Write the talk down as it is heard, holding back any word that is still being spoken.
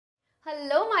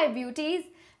Hello my beauties,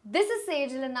 this is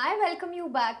Sejal and I welcome you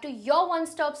back to your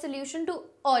one-stop solution to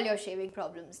all your shaving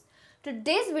problems.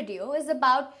 Today's video is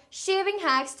about shaving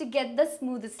hacks to get the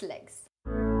smoothest legs.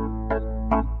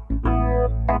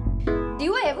 Do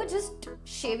you ever just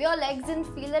shave your legs and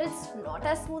feel that it's not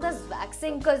as smooth as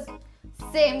waxing? Cause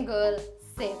same girl,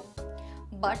 same.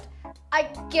 But I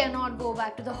cannot go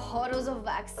back to the horrors of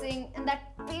waxing and that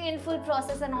painful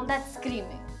process and all that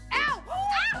screaming. Ow!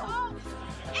 Ow!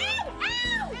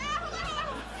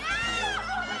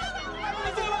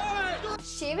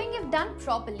 Shaving, if done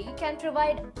properly, can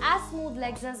provide as smooth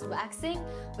legs as waxing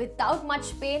without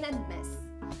much pain and mess.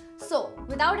 So,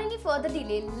 without any further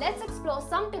delay, let's explore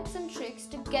some tips and tricks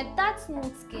to get that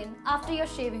smooth skin after your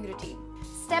shaving routine.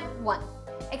 Step 1.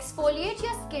 Exfoliate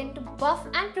your skin to buff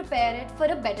and prepare it for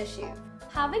a better shave.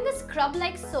 Having a scrub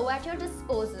like so at your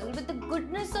disposal with the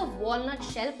goodness of walnut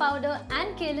shell powder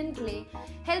and kaolin clay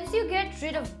helps you get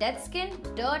rid of dead skin,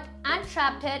 dirt and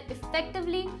trapped hair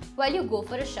effectively while you go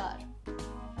for a shower.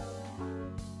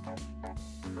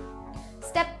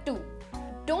 Step 2.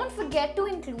 Don't forget to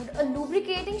include a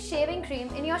lubricating shaving cream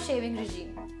in your shaving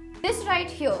regime. This right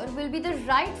here will be the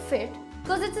right fit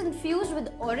because it's infused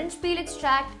with orange peel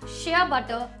extract, shea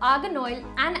butter, argan oil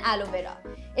and aloe vera.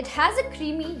 It has a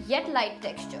creamy yet light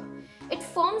texture. It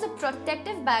forms a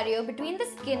protective barrier between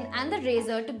the skin and the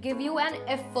razor to give you an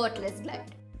effortless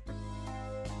glide.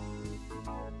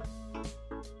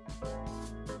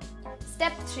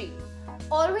 Step 3.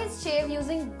 Always shave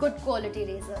using good quality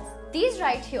razors. These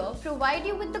right here provide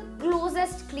you with the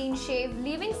closest clean shave,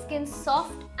 leaving skin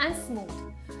soft and smooth.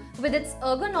 With its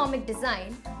ergonomic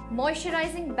design,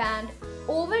 moisturizing band,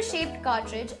 oval-shaped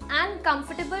cartridge and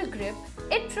comfortable grip,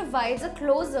 it provides a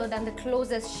closer than the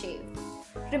closest shave.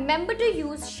 Remember to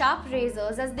use sharp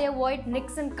razors as they avoid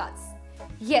nicks and cuts.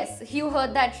 Yes, you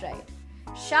heard that right.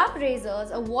 Sharp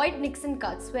razors avoid nicks and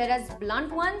cuts, whereas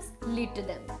blunt ones lead to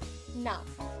them. Now,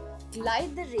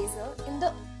 glide the razor in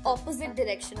the opposite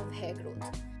direction of hair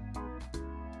growth.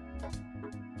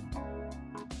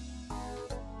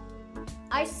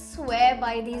 I swear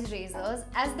by these razors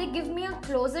as they give me a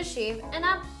closer shave and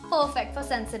are perfect for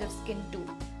sensitive skin too.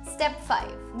 Step 5.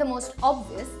 The most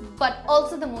obvious but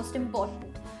also the most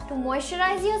important. To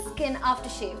moisturize your skin after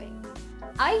shaving.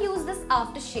 I use this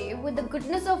aftershave with the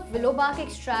goodness of willow bark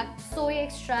extract, soy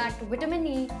extract, vitamin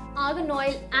E, argan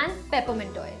oil and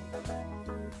peppermint oil.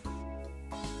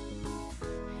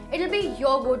 It'll be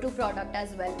your go-to product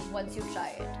as well once you try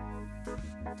it.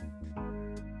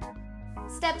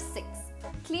 Step 6.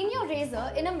 Clean your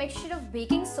razor in a mixture of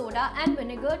baking soda and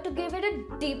vinegar to give it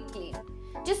a deep clean.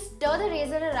 Just stir the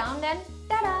razor around and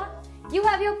ta-da! You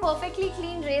have your perfectly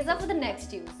clean razor for the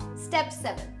next use. Step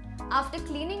 7. After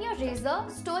cleaning your razor,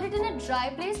 store it in a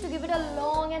dry place to give it a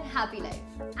long and happy life.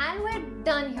 And we're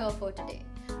done here for today.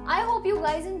 I hope you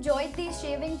guys enjoyed these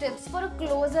shaving tips for a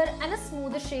closer and a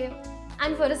smoother shave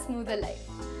and for a smoother life.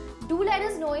 Do let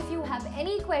us know if you have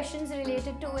any questions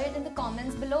related to it in the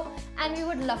comments below and we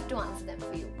would love to answer them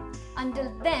for you.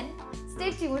 Until then,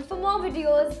 stay tuned for more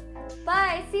videos.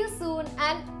 Bye, see you soon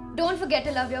and don't forget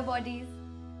to love your bodies.